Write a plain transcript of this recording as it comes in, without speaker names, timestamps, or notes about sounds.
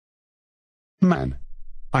Man,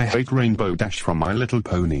 I hate Rainbow Dash from My Little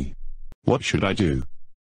Pony. What should I do?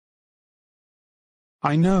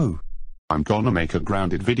 I know. I'm gonna make a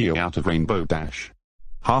grounded video out of Rainbow Dash.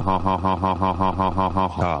 Ha ha ha ha ha ha ha ha ha ha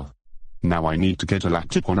ha. Now I need to get a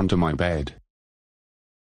Lactipon under my bed.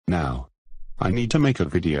 Now, I need to make a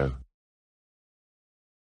video.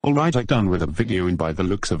 Alright, I'm done with a video and by the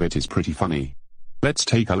looks of it is pretty funny. Let's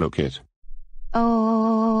take a look at.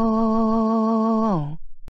 Oh,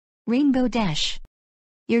 Rainbow Dash.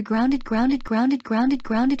 You're grounded for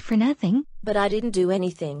nothing. But I didn't do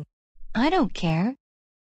anything. I don't care.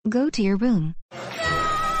 Go to your room.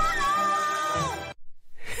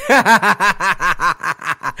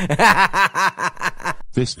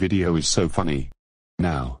 This video is so funny.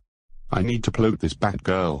 Now, I need to upload this bad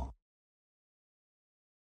girl.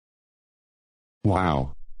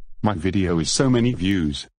 Wow. My video is so many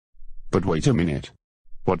views. But wait a minute.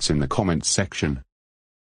 What's in the comments section?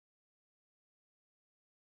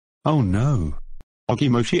 Oh no.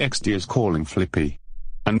 Ogimoshi XD is calling Fliqpy.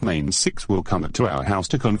 And Main 6 will come to our house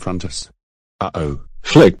to confront us. Uh-oh.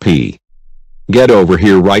 Fliqpy. Get over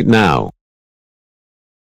here right now.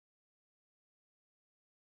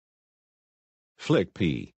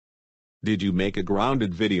 Fliqpy. Did you make a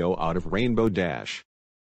grounded video out of Rainbow Dash?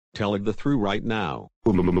 Tell it the truth right now.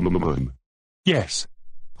 Yes.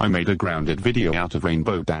 I made a grounded video out of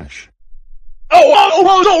Rainbow Dash.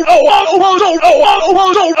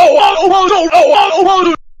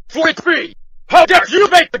 Fliqpy, how dare you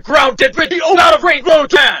make the grounded video out of Rainbow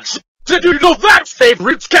Dash? Did you know that's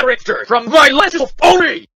favorite character from My Little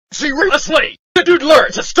Pony? Seriously, did you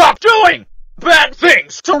learn to stop doing bad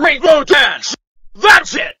things to Rainbow Dash?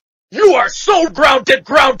 That's it! You are so grounded!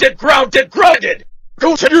 Go to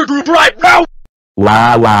YouTube right now!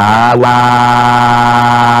 La la la.